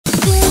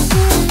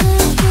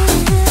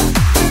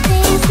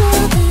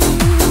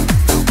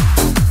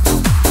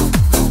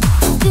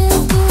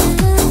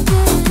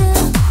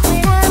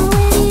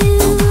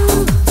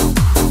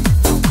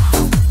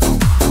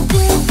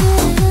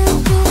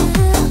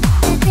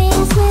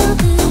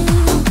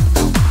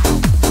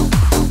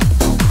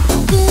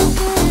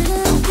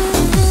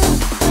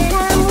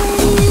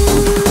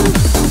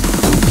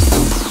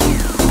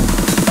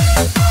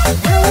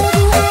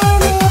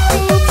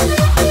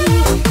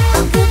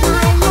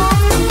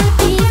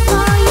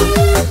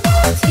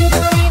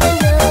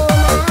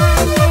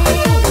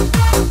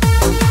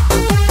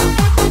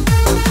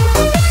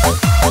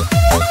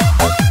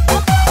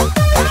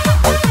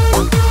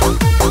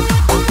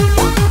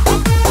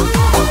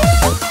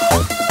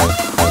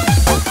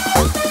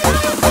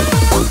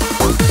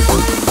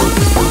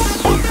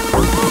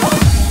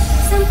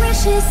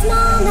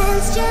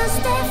moments,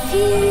 just a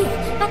few,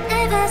 but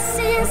ever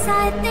since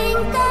I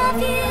think of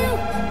you,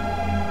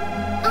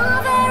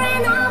 over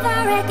and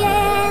over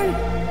again.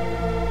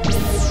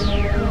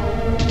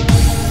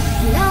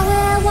 And I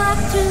will walk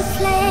through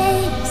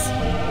flames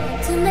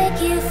to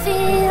make you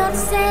feel the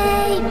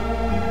same,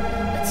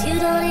 but you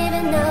don't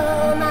even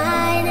know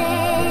my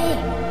name.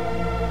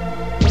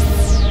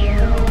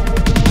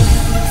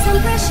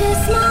 Some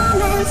precious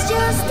moments,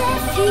 just a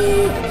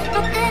few,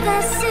 but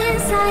ever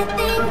since I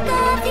think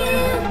of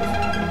you,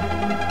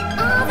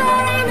 over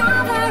and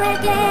over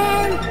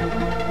again.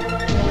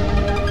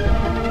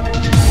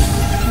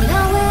 And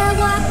I will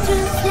walk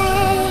through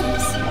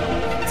flames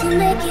to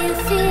make you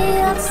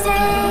feel the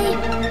same.